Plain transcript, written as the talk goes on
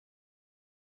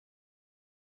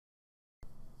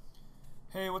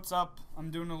Hey, what's up? I'm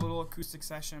doing a little acoustic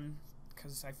session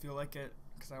because I feel like it,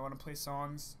 because I want to play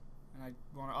songs and I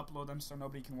want to upload them so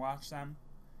nobody can watch them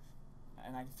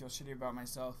and I can feel shitty about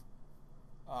myself.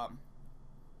 I'm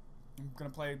going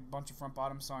to play a bunch of front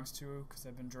bottom songs too because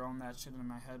I've been drilling that shit in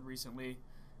my head recently.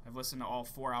 I've listened to all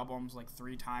 4 albums like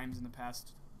 3 times in the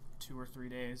past 2 or 3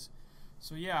 days.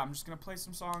 So yeah, I'm just going to play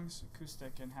some songs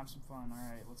acoustic and have some fun.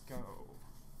 Alright, let's go.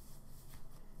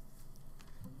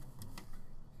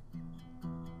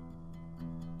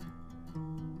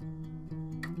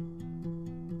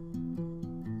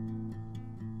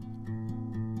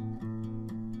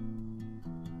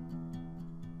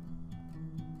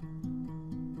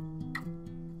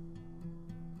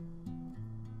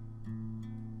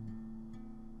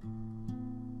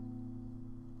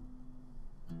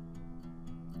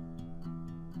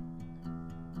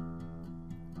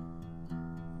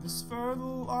 This for the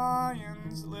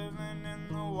lions living in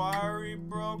the wiry,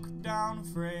 broke down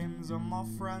frames of my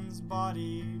friends'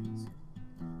 bodies.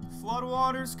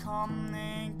 Floodwaters come, they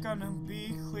ain't gonna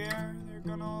be clear, they're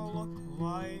gonna look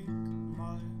like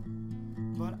mud.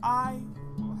 But I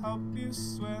will help you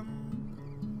swim.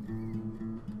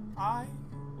 I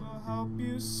will help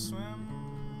you swim.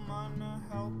 I'm gonna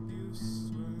help you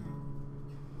swim.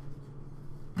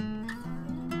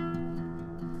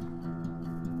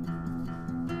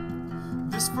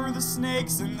 This for the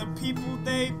snakes and the people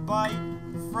they bite,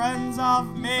 the friends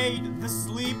I've made, the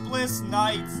sleepless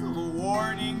nights, the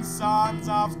warning signs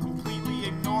I've completely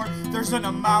ignored. There's an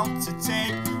amount to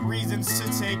take, reasons to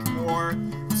take more.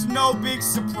 It's no big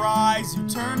surprise you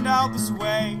turned out this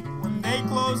way when they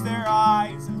closed their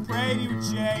eyes and prayed you would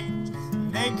change.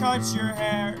 And they cut your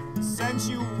hair and sent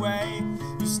you away.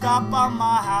 You stopped by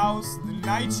my house the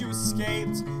night you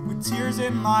escaped. With tears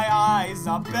in my eyes,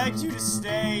 I begged you to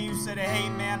stay. You said, hey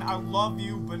man, I love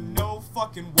you, but no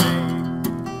fucking way.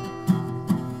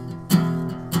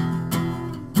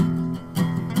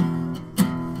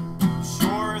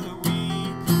 Sure that we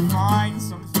can find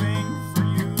something for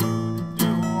you to do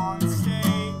on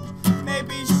stage.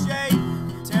 Maybe shake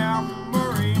a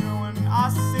tambourine when I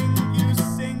sing, you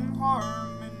sing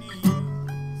harmonies.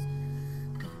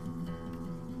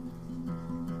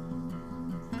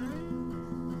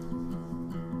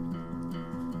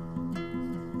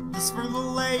 This for the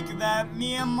lake that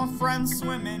me and my friends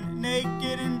swimming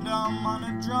naked and dumb on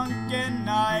a drunken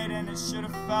night. And it should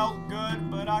have felt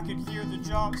good, but I could hear the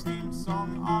Jocks theme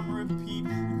song on repeat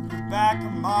in the back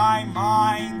of my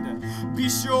mind. Be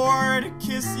sure to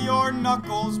kiss your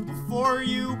knuckles before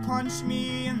you punch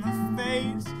me in the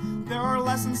face. There are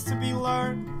lessons to be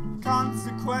learned,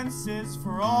 consequences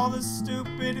for all the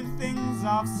stupid things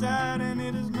I've said, and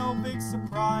it is no big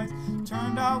surprise it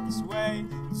turned out this way.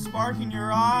 The spark in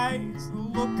your eyes, the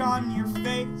look on your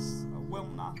face, I will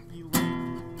not be late.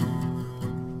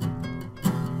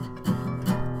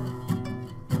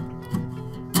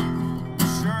 I'm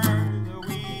sure that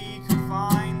we can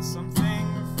find something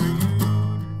for you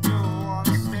to do on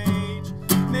stage.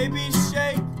 Maybe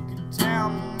shake a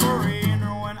tambourine,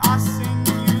 or when I sing,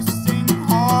 you sing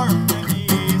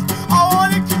harmonies. I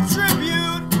want to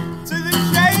contribute to the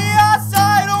chaos.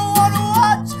 I don't want to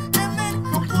watch and then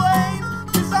complain,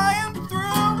 'cause I am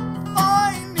through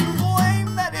finding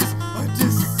blame. That is a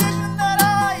decision that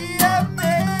I have made.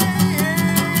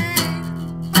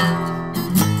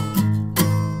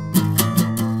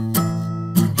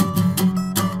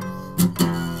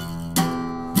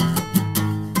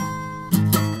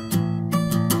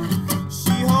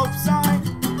 She hopes I'm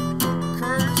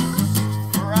cursed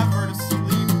forever to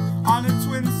sleep on a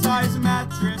twin-size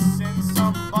mattress in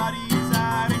somebody's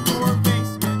attic or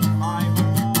basement. My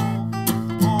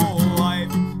whole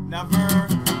life, never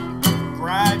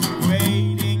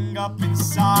graduating up in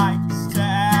size to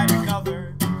add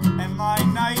another. And my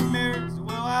nightmares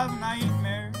will have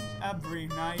nightmares every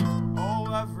night.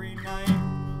 Oh, every night,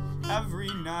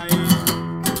 every night.